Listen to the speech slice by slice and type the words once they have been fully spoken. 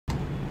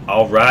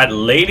Alright,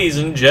 ladies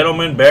and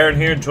gentlemen, Baron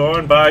here,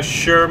 joined by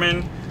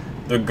Sherman,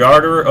 the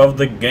garter of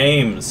the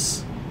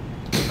games.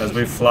 As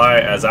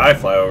I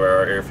fly over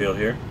our airfield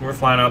here. We're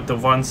flying out the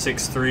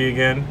 163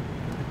 again.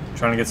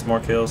 Trying to get some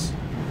more kills.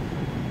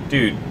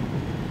 Dude,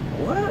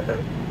 what?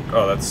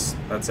 Oh, that's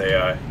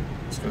AI. I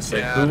was gonna say,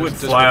 yeah, who would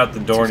fly out the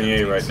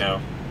Dornier right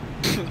now?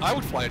 I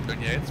would fly a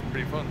Dornier, it's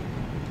pretty fun.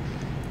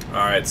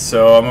 Alright,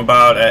 so I'm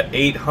about at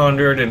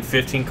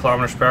 815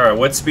 kilometers per hour.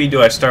 What speed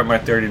do I start my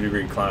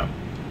 30-degree climb?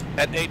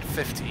 At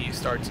 850, you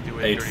start to do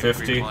a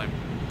 850? 30-degree climb.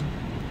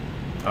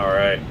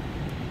 Alright.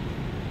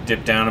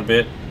 Dip down a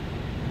bit.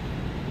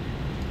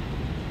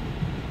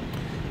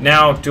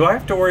 Now, do I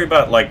have to worry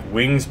about, like,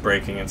 wings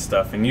breaking and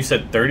stuff? And you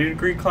said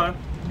 30-degree climb?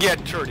 Yeah,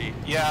 30.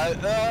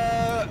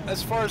 Yeah,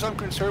 as far as I'm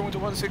concerned with the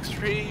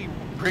 163,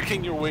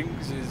 breaking your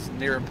wings is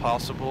near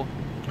impossible.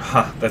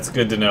 Ha, that's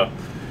good to know.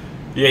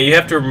 Yeah, you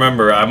have to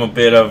remember, I'm a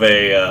bit of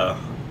a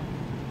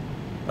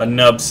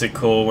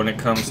nubsicle when it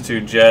comes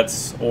to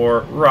jets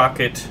or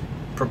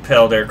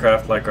rocket-propelled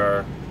aircraft like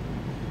our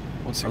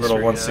little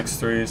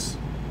 163s.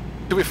 Yeah.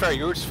 To be fair,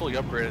 yours is fully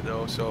upgraded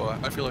though, so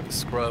I feel like a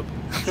scrub.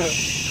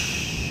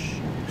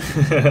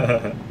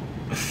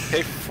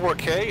 Okay,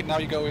 4K, now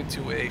you go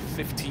into a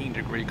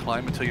 15-degree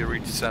climb until you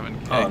reach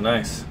 7K. Oh,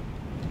 nice.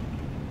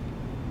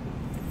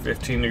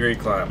 15-degree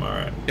climb,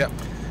 alright. Yep.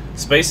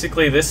 So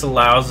basically, this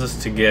allows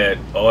us to get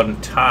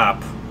on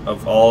top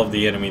of all of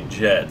the enemy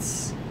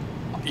jets.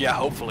 Yeah,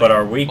 hopefully. But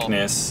our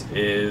weakness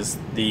is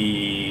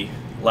the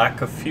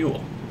lack of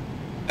fuel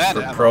and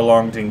for ammo.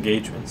 prolonged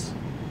engagements.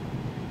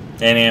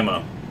 And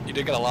ammo. You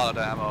did get a lot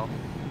of ammo.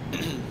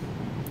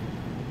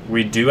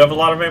 We do have a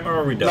lot of ammo,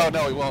 or we don't?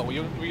 No, we won't.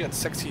 We got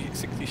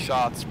 60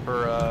 shots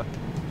per...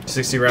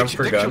 60 rounds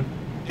per gun?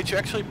 Did you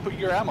actually put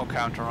your ammo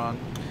counter on?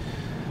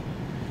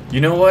 You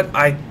know what?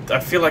 I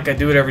feel like I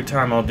do it every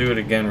time. I'll do it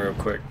again real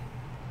quick.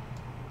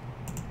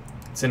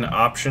 It's in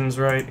options,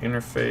 right?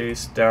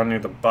 Interface, down near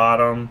the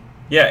bottom.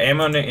 Yeah,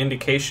 ammo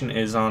indication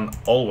is on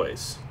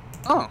always.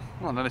 Oh,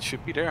 well then it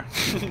should be there.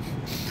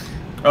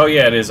 Oh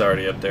yeah, it is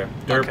already up there.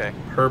 Derp, okay.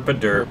 herp a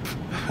derp.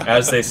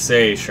 As they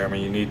say, Sherman,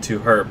 you need to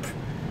herp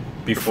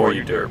before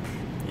you derp.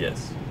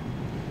 Yes.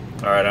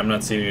 Alright, I'm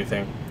not seeing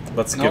anything.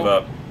 Let's give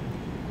up.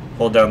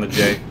 Hold down the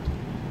J.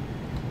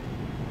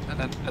 And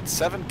then at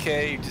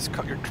 7K, you just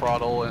cut your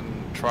throttle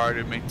and try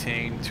to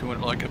maintain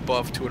 200, like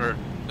above 200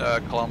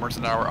 kilometers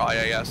an hour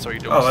IAS, so you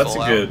don't. Oh, that's a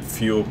good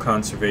fuel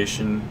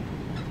conservation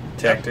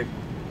tactic.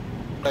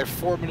 I have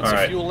 4 minutes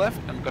of fuel left.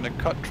 I'm gonna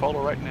cut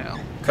throttle right now.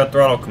 Cut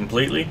throttle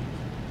completely?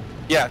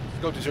 Yeah,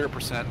 go to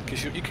 0%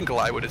 because you can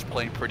glide with this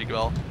plane pretty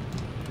well.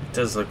 It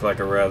does look like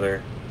a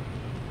rather.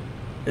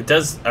 It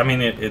does. I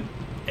mean,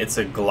 it's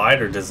a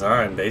glider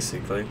design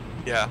basically.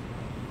 Yeah.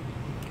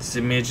 It's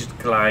a midget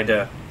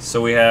glider.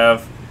 So we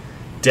have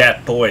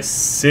Dat Boy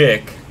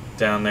Sick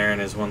down there in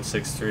his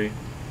 163,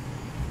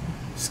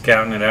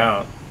 scouting it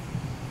out.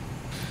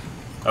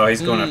 Oh,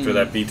 he's going after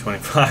that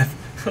B-25.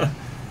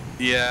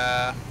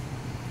 Yeah.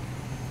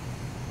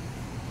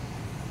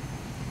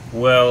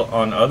 Well,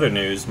 on other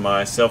news,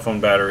 my cell phone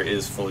battery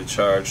is fully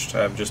charged.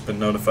 I've just been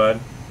notified.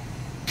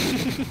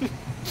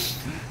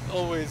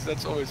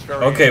 That's always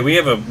very. Okay, we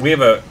have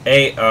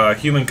a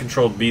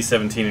human-controlled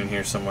B-17 in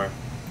here somewhere.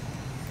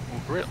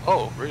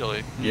 Oh,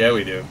 really? Yeah,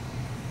 we do.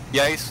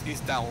 Yeah, he's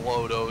down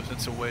low though.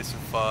 It's a waste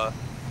of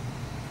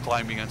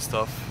climbing and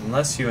stuff.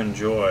 Unless you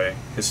enjoy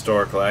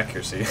historical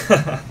accuracy.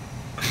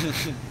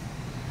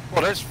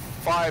 Well, there's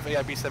 5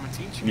 B-17s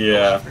you can go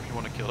after if you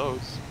want to kill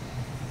those.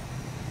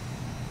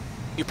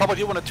 You probably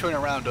do want to turn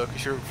around though,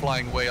 because you're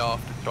flying way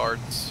off the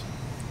charts.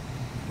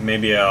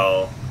 Maybe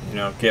I'll,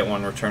 get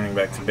one returning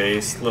back to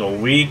base. A little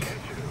weak,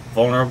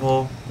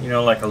 vulnerable,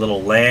 like a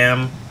little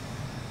lamb.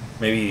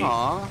 Maybe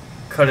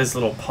cut his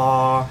little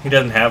paw. He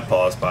doesn't have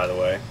paws, by the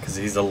way, because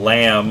he's a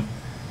lamb.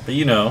 But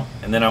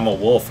and then I'm a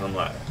wolf, and I'm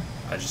like,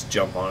 I just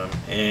jump on him.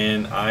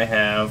 And I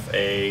have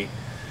a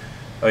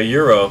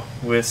Euro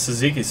with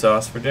tzatziki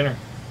sauce for dinner.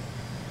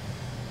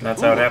 And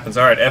that's how it happens.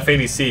 Alright,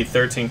 F-80c,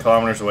 13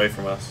 kilometers away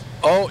from us.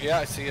 Oh, yeah,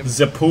 I see him.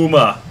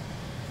 Zapuma.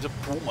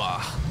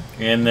 Zapuma.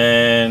 And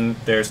then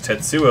there's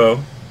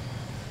Tetsuo.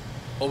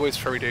 Always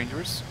very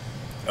dangerous.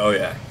 Oh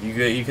yeah,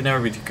 you can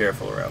never be too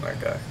careful around that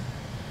guy.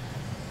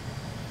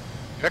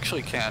 You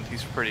actually can't.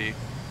 He's pretty.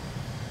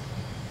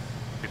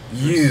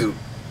 You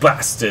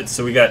bastard!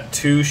 So we got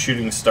 2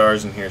 shooting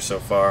stars in here so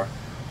far.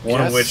 One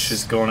of which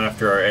is going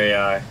after our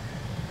AI.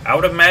 I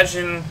would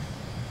imagine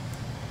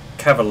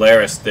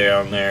Cavaleris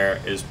down there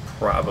is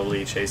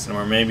probably chasing him,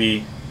 or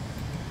maybe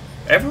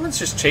everyone's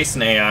just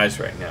chasing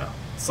AIs right now.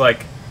 It's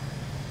like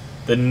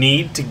the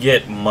need to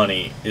get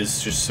money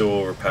is just so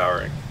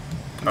overpowering.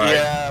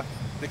 Yeah,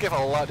 they give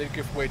a lot. They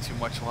give way too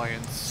much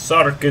lions.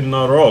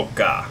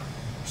 Sarkanoroka.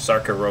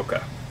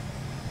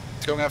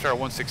 It's going after our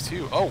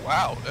 162. Oh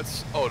wow,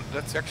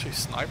 that's actually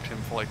sniped him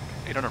for like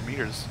 800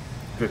 meters.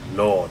 Good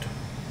lord.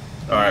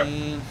 All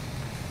right.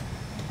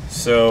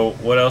 So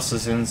what else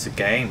is in the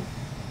game?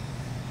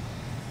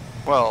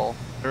 Well,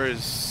 there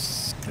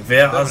is.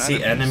 Where are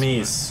the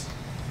enemies?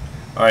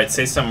 Alright,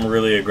 say something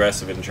really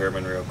aggressive in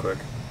German real quick.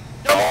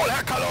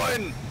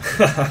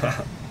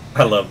 I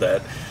love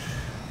that.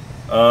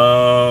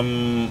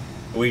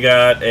 We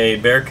got a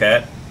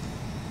Bearcat.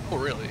 Oh,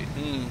 really?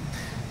 Hmm.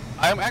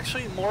 I'm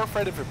actually more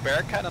afraid of a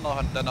Bearcat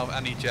than of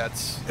any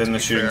jets. Than the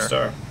Shooting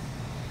Star.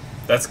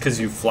 That's because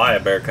you fly a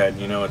Bearcat,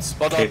 you know its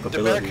capabilities.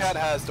 The Bearcat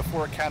has the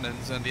 4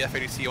 cannons, and the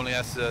F-80c only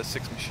has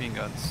 6 machine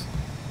guns.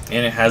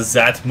 And it has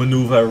that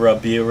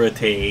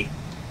maneuverability.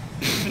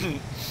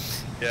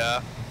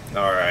 Yeah.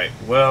 Alright,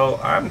 well,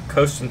 I'm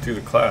coasting through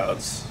the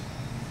clouds.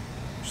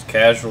 Just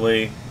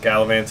casually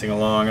gallivanting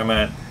along. I'm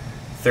at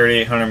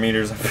 3,800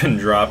 meters. I've been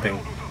dropping.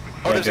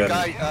 Oh, there's a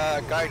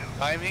guy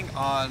diving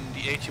on the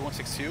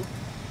HE-162.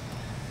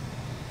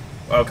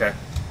 Okay.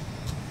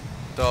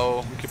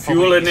 So we could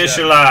fuel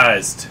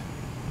initialized.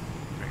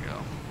 There you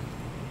go.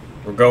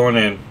 We're going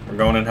in. We're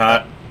going in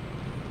hot.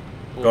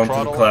 Going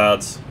through the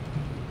clouds.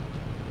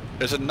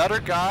 There's another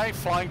guy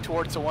flying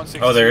towards the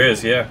 162. Oh, there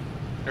is, yeah.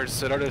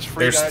 There's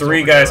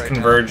 3 guys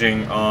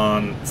converging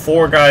on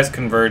 4 guys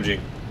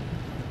converging.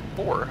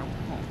 4. Oh,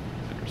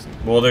 interesting.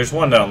 Well, there's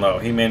one down low.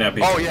 He may not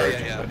be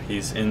converging, yeah. but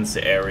he's in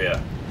the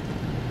area.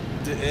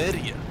 The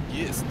area,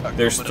 yes.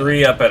 There's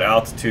 3 up at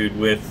altitude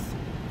with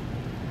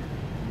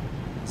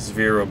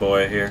Zvero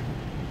boy here.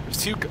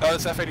 There's 2.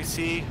 It's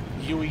F-80c,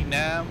 UE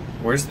Nam.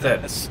 Where's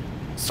that?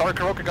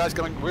 Sarkaroka guy's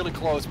going really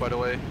close, by the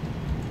way.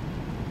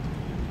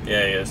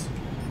 Yeah, he is.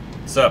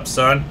 What's up,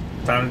 son?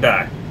 Time to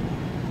die.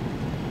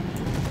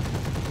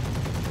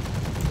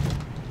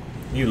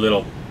 You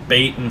little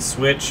bait and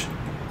switch.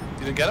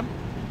 You didn't get him?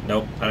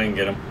 Nope, I didn't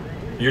get him.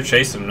 You're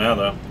chasing him now,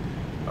 though.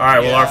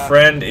 Alright, well, our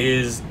friend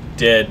is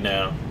dead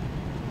now.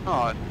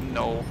 Oh,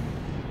 no.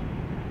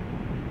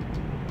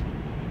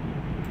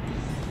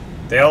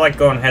 They all like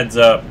going heads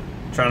up,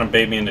 trying to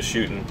bait me into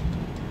shooting.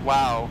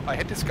 Wow, I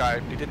hit this guy,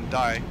 he didn't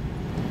die.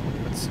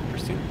 That's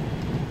interesting.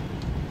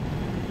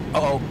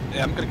 Uh-oh,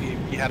 yeah, I'm gonna be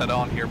headed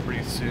on here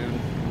pretty soon.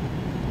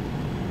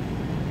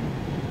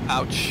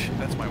 Ouch,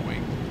 that's my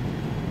wing.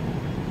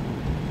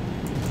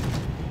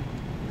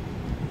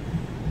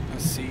 I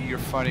see you're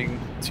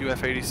fighting 2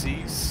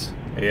 F-80Cs.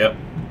 Yep.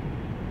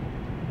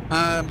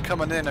 I'm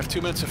coming in, I have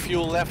 2 minutes of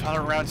fuel left,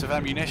 100 rounds of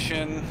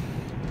ammunition.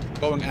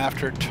 Going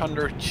after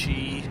Thunder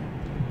Chi.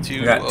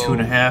 We got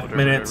 2.5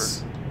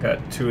 minutes.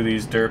 Got 2 of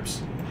these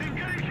derps.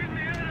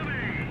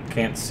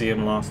 Can't see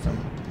him, lost him.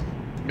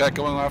 Got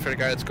going after the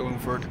guy that's going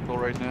vertical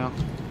right now.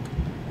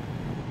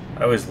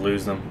 I always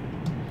lose them.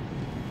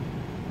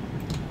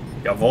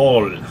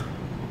 Jawohl.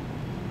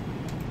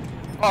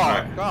 Oh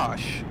right.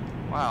 Gosh.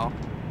 Wow.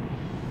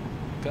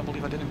 Can't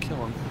believe I didn't kill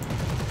him.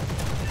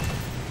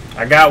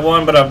 I got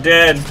one, but I'm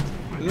dead.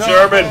 No,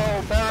 Sherman,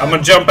 I'm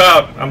gonna jump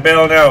out. I'm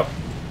bailing out.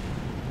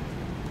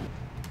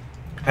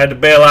 Had to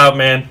bail out,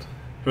 man.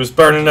 It was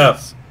burning up.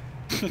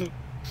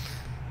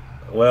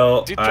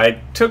 Well, I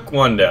took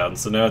one down,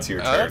 so now it's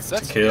your turn to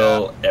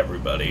kill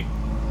everybody.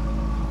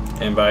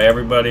 And by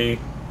everybody,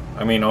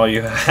 I mean all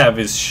you have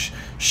is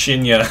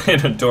Shinya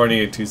and a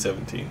Dornier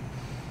 217.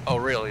 Oh,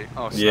 really?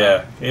 Oh, sorry.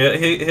 Yeah,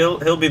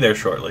 he'll be there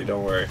shortly.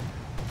 Don't worry.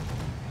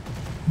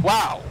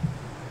 Wow.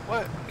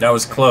 What? That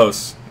was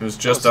close. It was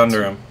just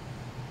under him.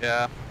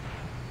 Yeah.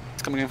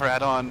 It's coming in for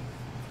add-on.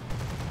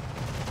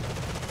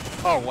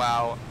 Oh,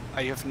 wow.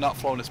 I have not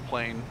flown this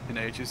plane in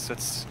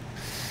ages.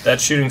 That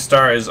Shooting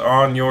Star is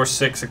on your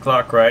 6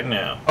 o'clock right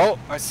now. Oh,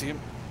 I see him.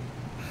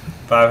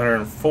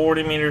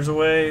 540 meters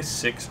away,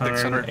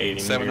 680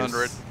 700.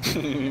 meters.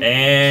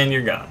 And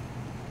you're gone.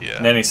 Yeah.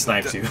 And then he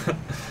snipes you.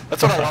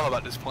 That's what I love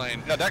about this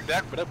plane. Yeah,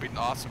 that would have been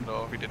awesome,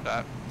 though, if he did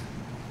that.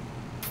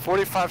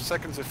 45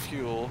 seconds of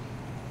fuel.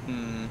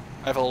 I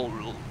have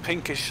a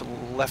pinkish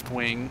left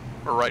wing,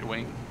 or right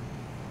wing.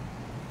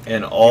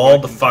 And all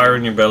the fire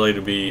in your belly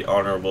to be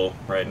honorable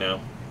right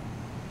now.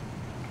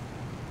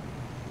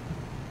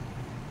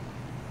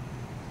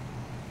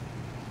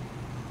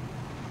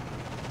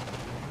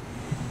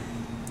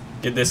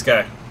 Get this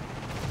guy.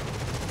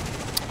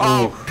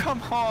 Oh, ooh.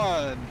 Come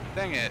on!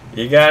 Dang it.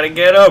 You gotta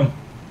get him!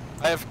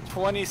 I have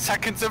 20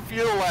 seconds of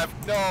fuel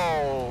left.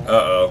 No!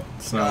 Uh-oh.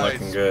 It's not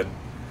looking good.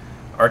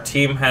 Our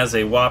team has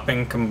a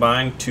whopping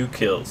combined 2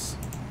 kills.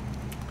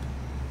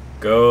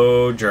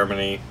 Go,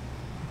 Germany.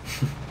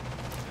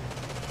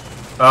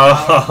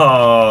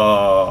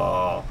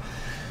 Oh!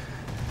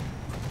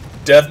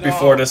 Death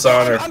before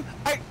dishonor.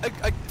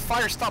 I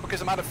fire stop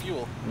because I'm out of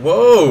fuel.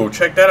 Whoa!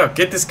 Check that out.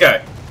 Get this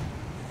guy.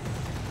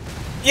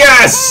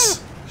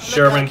 Yes!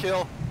 Sherman.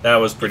 That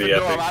was pretty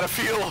epic. I'm out of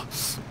fuel.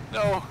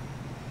 No.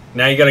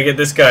 Now you gotta get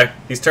this guy.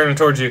 He's turning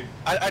towards you.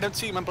 I don't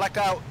see him. I'm blacked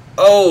out.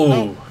 Oh!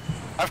 No.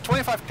 I have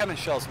 25 cannon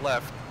shells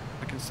left.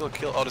 I can still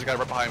kill. Oh, there's a guy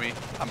right behind me.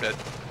 I'm dead.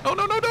 No,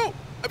 no, no, no!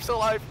 I'm still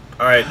alive.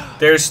 Alright,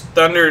 there's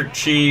Thunder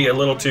Chi a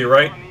little to your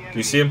right. Do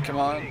you see him? Come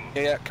on.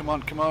 Yeah, come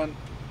on, come on.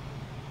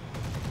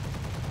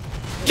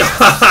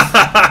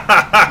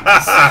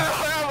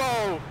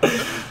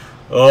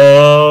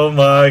 Oh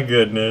my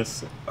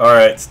goodness.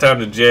 Alright, it's time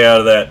to J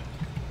out of that.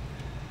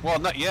 Well,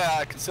 not yeah,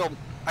 I can still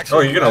actually.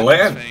 Oh, you're gonna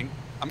land?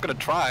 I'm gonna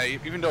try,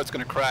 even though it's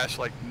gonna crash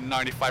like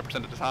 95%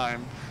 of the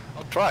time.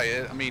 I'll try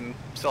it. I mean,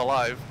 I'm still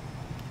alive.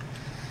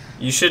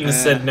 You shouldn't have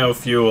said no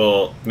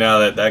fuel now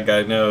that that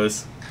guy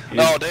knows.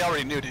 No, they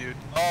already knew, dude.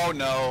 Oh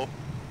no.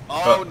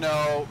 Oh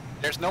no.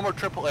 There's no more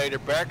AAA. Their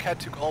Bearcat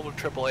took all the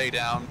AAA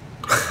down.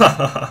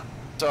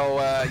 So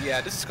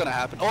yeah, this is gonna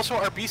happen. Also,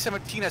 our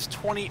B-17 has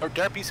 20, or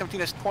their B-17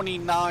 has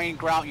 29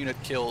 ground unit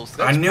kills.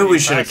 That's I knew we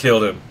should have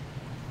killed him.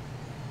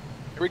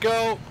 Here we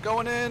go,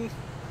 going in.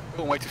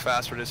 Going way too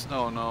fast for this.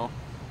 Oh no.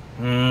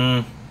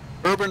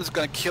 Urban's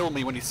gonna kill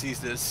me when he sees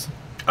this.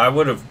 I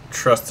would have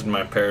trusted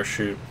my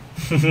parachute.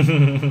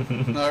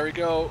 There we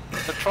go.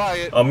 Let's try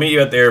it. I'll meet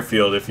you at the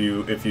airfield if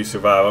you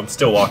survive. I'm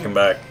still walking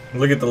back.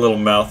 Look at the little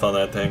mouth on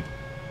that thing.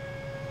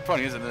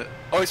 Funny, isn't it?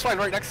 Oh, he's flying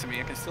right next to me.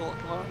 I can still.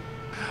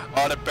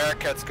 Oh, the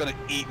Bearcat's gonna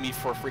eat me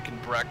for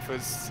freaking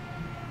breakfast.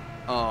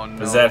 Oh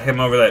no. Is that him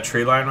over that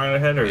tree line right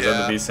ahead, or is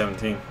that the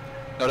B-17?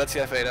 No, that's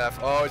the F-8F.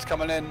 Oh, he's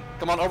coming in.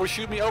 Come on,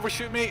 overshoot me,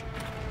 overshoot me.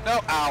 No,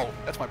 ow.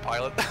 That's my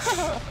pilot.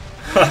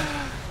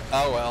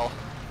 Oh well.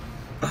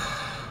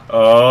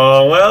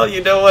 Oh, well,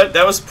 you know what?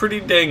 That was pretty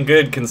dang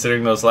good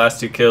considering those last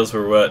 2 kills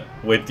were what?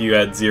 With you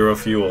had 0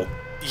 fuel.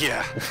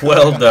 Yeah.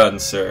 Well done,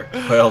 sir.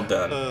 Well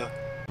done. Oh,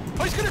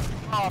 he's gonna.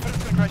 Oh, I thought he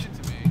was gonna crash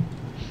into me.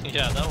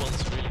 Yeah, that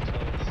one's really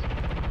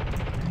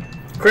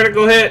close.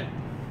 Critical hit!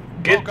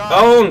 Get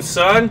owned,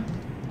 son!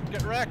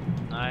 Get wrecked.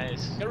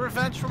 Nice. Get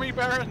revenge for me,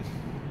 Baron.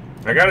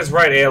 I got his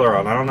right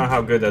aileron. I don't know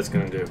how good that's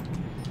gonna do.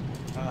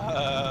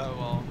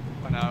 Well,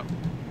 find out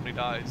when he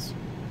dies.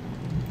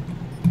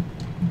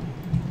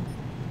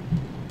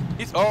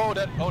 He's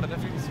that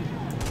F-80c.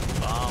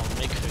 Wow,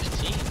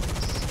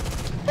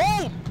 MiG-15s.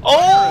 Oh!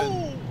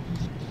 Oh!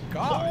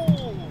 God.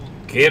 Oh!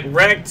 Get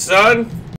wrecked, son!